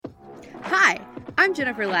I'm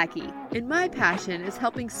Jennifer Lackey, and my passion is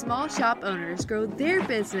helping small shop owners grow their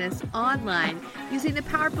business online using the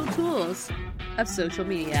powerful tools of social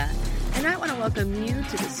media. And I want to welcome you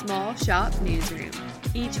to the Small Shop Newsroom.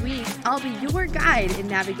 Each week, I'll be your guide in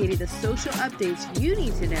navigating the social updates you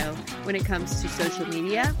need to know when it comes to social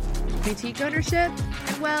media, boutique ownership,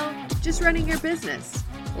 and, well, just running your business.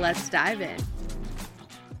 Let's dive in.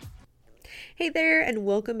 Hey there, and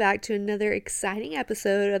welcome back to another exciting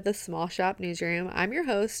episode of the Small Shop Newsroom. I'm your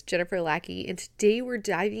host, Jennifer Lackey, and today we're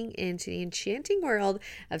diving into the enchanting world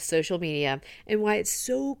of social media and why it's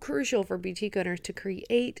so crucial for boutique owners to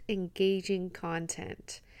create engaging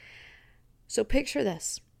content. So picture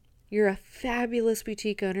this. You're a fabulous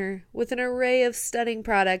boutique owner with an array of stunning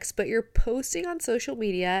products, but you're posting on social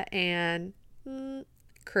media and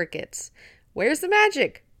crickets. Where's the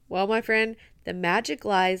magic? Well, my friend, the magic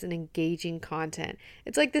lies in engaging content.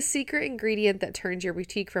 It's like the secret ingredient that turns your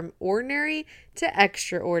boutique from ordinary to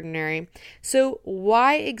extraordinary. So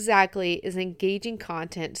why exactly is engaging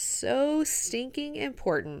content so stinking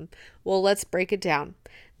important? Well, let's break it down.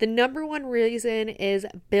 The number one reason is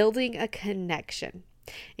building a connection.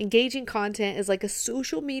 Engaging content is like a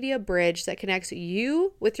social media bridge that connects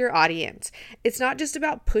you with your audience. It's not just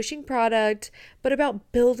about pushing product, but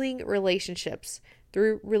about building relationships.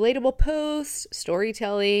 Through relatable posts,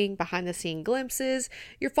 storytelling, behind-the-scene glimpses,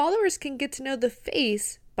 your followers can get to know the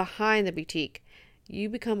face behind the boutique. You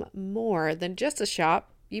become more than just a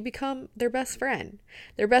shop. You become their best friend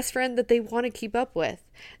that they want to keep up with,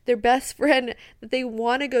 their best friend that they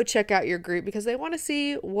want to go check out your group because they want to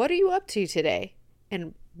see, what are you up to today?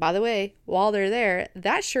 And by the way, while they're there,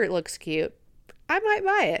 that shirt looks cute. I might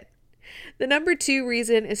buy it. The number two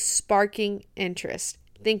reason is sparking interest.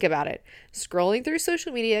 Think about it. Scrolling through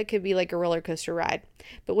social media can be like a roller coaster ride.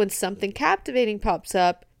 But when something captivating pops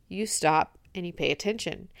up, you stop and you pay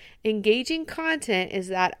attention. Engaging content is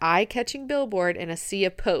that eye-catching billboard in a sea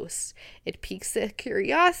of posts. It piques the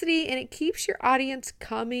curiosity and it keeps your audience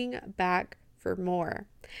coming back for more.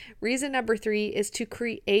 Reason number three is to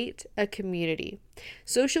create a community.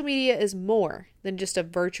 Social media is more than just a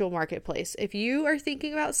virtual marketplace. If you are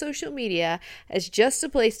thinking about social media as just a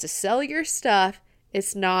place to sell your stuff,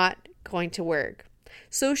 it's not going to work.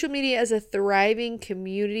 Social media is a thriving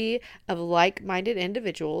community of like-minded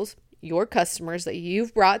individuals, your customers that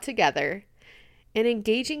you've brought together. And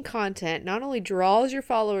engaging content not only draws your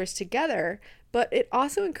followers together, but it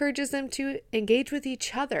also encourages them to engage with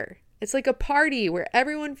each other. It's like a party where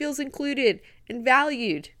everyone feels included and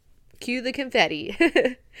valued. Cue the confetti.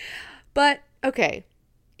 But, okay,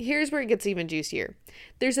 here's where it gets even juicier.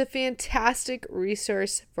 There's a fantastic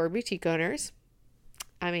resource for boutique owners.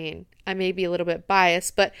 I mean, I may be a little bit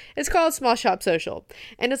biased, but it's called Small Shop Social.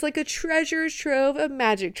 And it's like a treasure trove of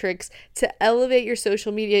magic tricks to elevate your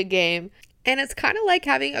social media game. And it's kind of like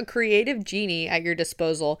having a creative genie at your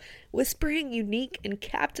disposal, whispering unique and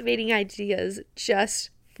captivating ideas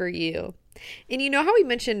just for you. And you know how we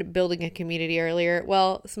mentioned building a community earlier?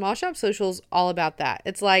 Well, Small Shop Social is all about that.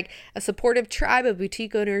 It's like a supportive tribe of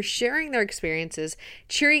boutique owners sharing their experiences,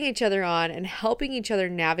 cheering each other on, and helping each other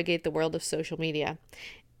navigate the world of social media.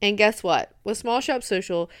 And guess what? With Small Shop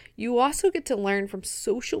Social, you also get to learn from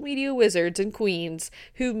social media wizards and queens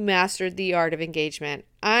who mastered the art of engagement.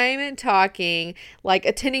 I'm talking like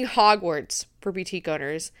attending Hogwarts for boutique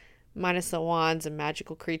owners. Minus the wands and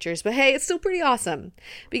magical creatures. But hey, it's still pretty awesome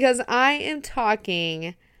because I am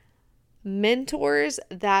talking mentors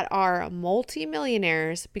that are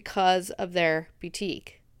multimillionaires because of their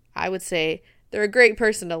boutique. I would say they're a great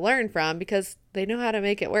person to learn from because they know how to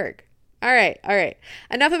make it work. All right.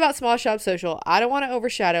 Enough about Small Shop Social. I don't want to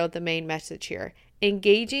overshadow the main message here.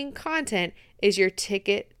 Engaging content is your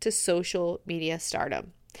ticket to social media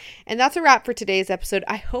stardom. And that's a wrap for today's episode.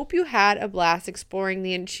 I hope you had a blast exploring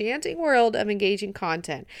the enchanting world of engaging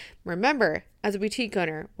content. Remember, as a boutique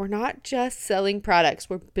owner, we're not just selling products,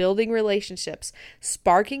 we're building relationships,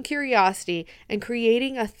 sparking curiosity, and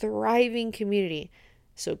creating a thriving community.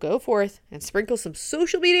 So go forth and sprinkle some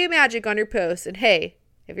social media magic on your posts. And hey,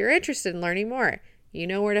 if you're interested in learning more, you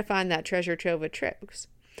know where to find that treasure trove of tricks.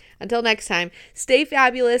 Until next time, stay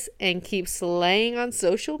fabulous and keep slaying on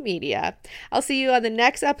social media. I'll see you on the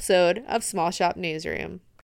next episode of Small Shop Newsroom.